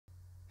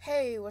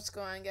Hey, what's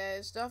going on,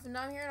 guys? Dolphin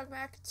Dom here, and welcome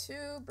back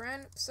to a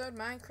brand new episode of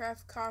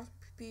Minecraft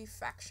CosmicPvP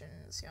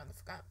Factions here on the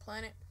Forgotten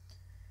Planet.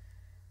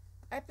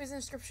 IP is in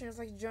the description if you'd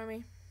like to join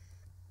me.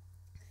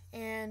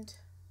 And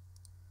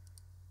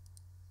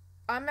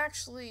I'm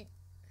actually,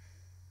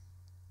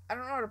 I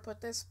don't know how to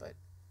put this, but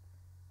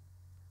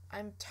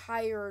I'm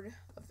tired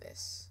of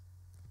this.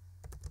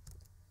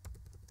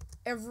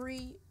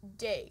 Every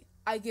day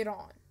I get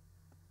on,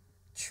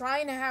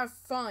 trying to have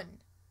fun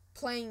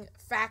playing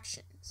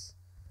factions.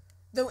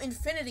 Though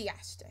Infinity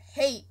has to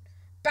hate,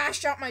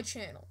 bash out my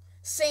channel,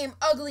 say I'm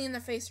ugly in the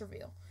face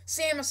reveal,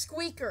 say I'm a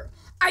squeaker.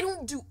 I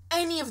don't do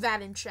any of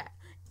that in chat.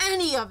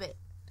 Any of it.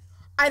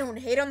 I don't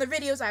hate on their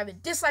videos. I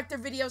haven't disliked their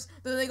videos.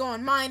 Then they go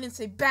on mine and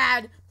say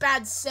bad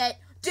set,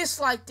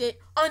 disliked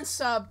it,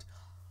 unsubbed.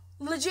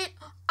 Legit,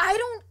 I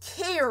don't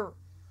care.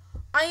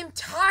 I am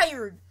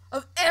tired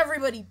of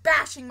everybody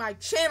bashing my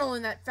channel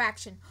in that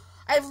faction.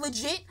 I have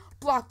legit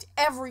blocked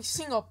every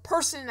single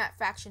person in that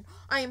faction.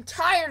 I am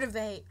tired of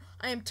the hate.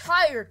 I am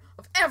tired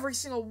of every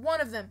single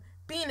one of them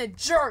being a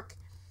jerk.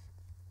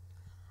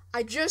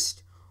 I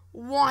just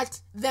want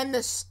them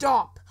to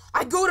stop.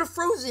 I go to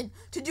Frozen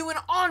to do an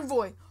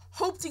envoy,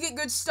 hope to get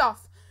good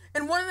stuff,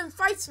 and one of them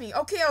fights me.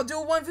 Okay, I'll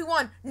do a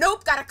 1v1.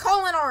 Nope, gotta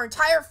call in our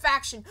entire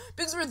faction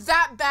because we're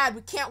that bad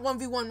we can't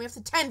 1v1. We have to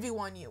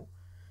 10v1 you.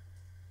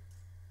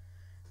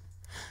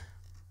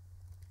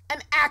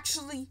 I'm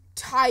actually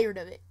tired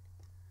of it.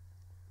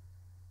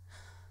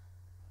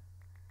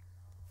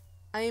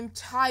 I am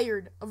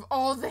tired of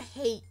all the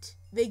hate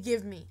they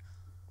give me.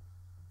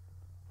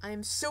 I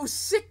am so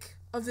sick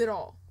of it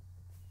all.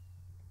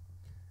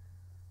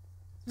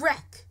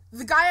 Wreck,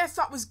 the guy I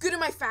thought was good in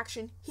my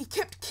faction, he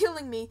kept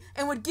killing me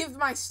and would give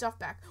my stuff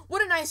back.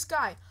 What a nice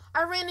guy.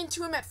 I ran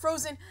into him at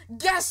Frozen.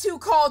 Guess who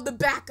called the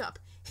backup?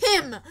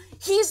 Him!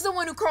 He's the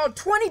one who called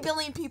 20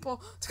 billion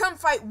people to come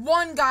fight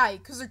one guy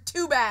because they're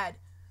too bad.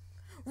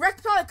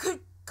 Wreck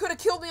probably could have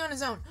killed me on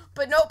his own,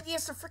 but nope, he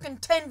has to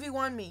freaking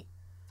 10v1 me.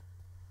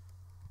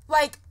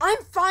 Like,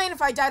 I'm fine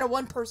if I die to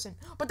one person,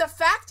 but the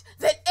fact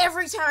that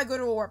every time I go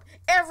to a warp,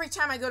 every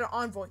time I go to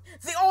Envoy,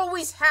 they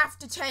always have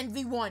to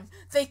 10v1.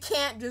 They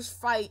can't just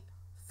fight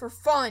for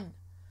fun.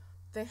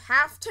 They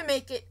have to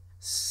make it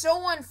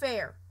so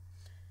unfair.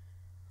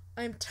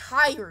 I'm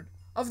tired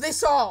of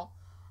this all.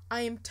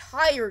 I am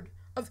tired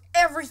of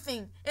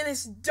everything in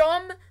this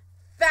dumb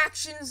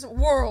factions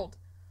world.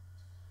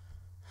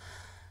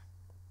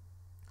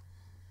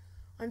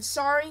 I'm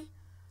sorry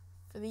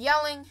for the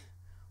yelling,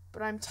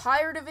 but I'm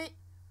tired of it.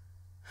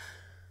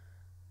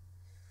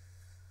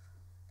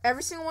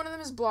 Every single one of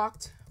them is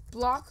blocked.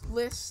 Block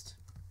list.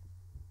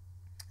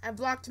 I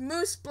blocked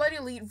Moose, Bloody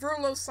Elite,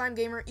 Verlo, Slime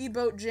Gamer,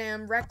 E-Boat,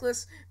 Jam,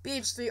 Reckless,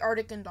 BH3,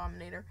 Arctic, and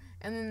Dominator.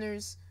 And then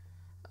there's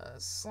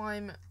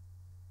Slime.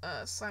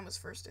 Slime was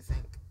first, I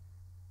think.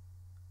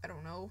 I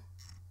don't know.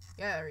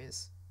 Yeah, there he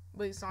is.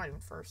 But he's not even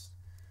first.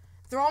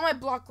 They're on my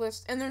block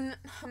list, and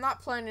I'm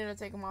not planning to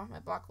take them off my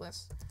block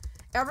list.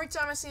 Every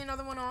time I see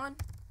another one on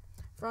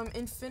from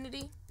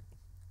Infinity,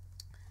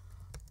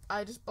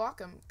 I just block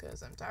them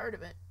because I'm tired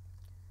of it.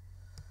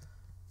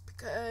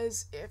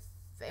 Because if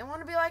they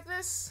want to be like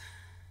this,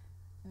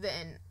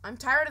 then I'm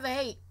tired of the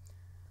hate.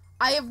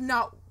 I have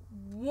not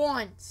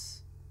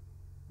once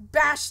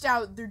bashed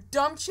out their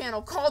dumb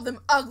channel, called them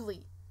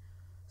ugly,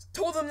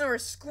 told them they're a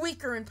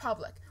squeaker in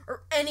public,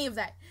 or any of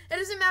that. It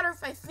doesn't matter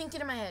if I think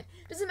it in my head.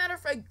 It doesn't matter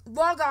if I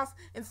log off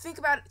and think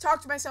about it,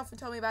 talk to myself and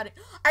tell me about it.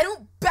 I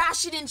don't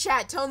bash it in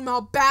chat telling them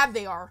how bad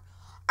they are.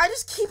 I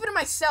just keep it to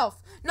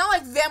myself. Not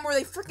like them where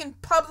they freaking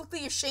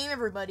publicly shame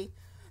everybody.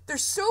 They're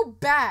so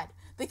bad.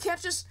 They can't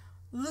just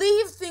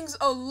leave things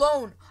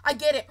alone. I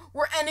get it.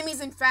 We're enemies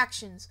in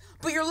factions.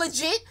 But you're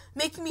legit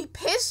making me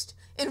pissed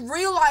in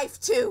real life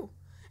too.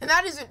 And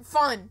that isn't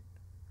fun.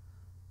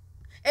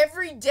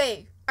 Every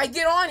day I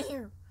get on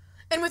here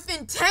and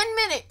within 10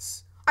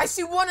 minutes I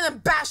see one of them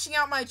bashing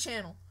out my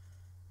channel.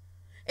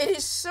 It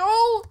is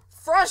so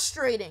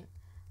frustrating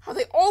how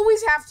they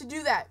always have to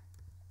do that.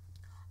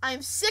 I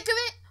am sick of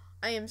it.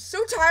 I am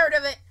so tired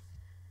of it.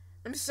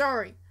 I'm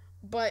sorry,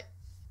 but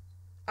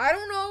I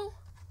don't know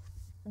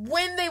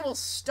when they will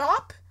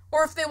stop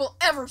or if they will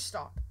ever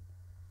stop.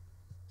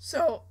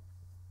 So,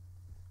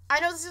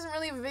 I know this isn't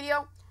really a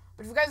video,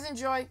 but if you guys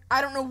enjoy,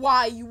 I don't know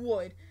why you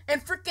would.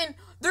 And freaking,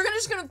 they're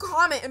just gonna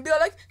comment and be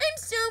like, I'm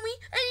sorry,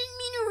 I didn't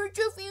mean to hurt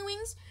your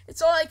feelings.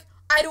 It's all like,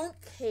 I don't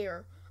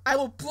care. I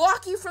will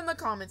block you from the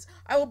comments.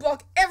 I will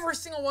block every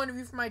single one of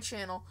you from my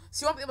channel,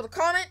 so you won't be able to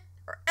comment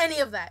or any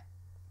of that.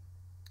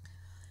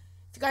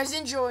 If you guys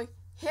enjoy,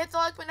 hit the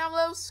like button down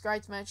below,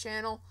 subscribe to my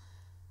channel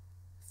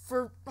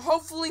for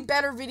hopefully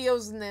better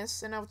videos than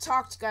this, and I'll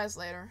talk to you guys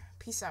later.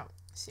 Peace out.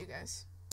 See you guys.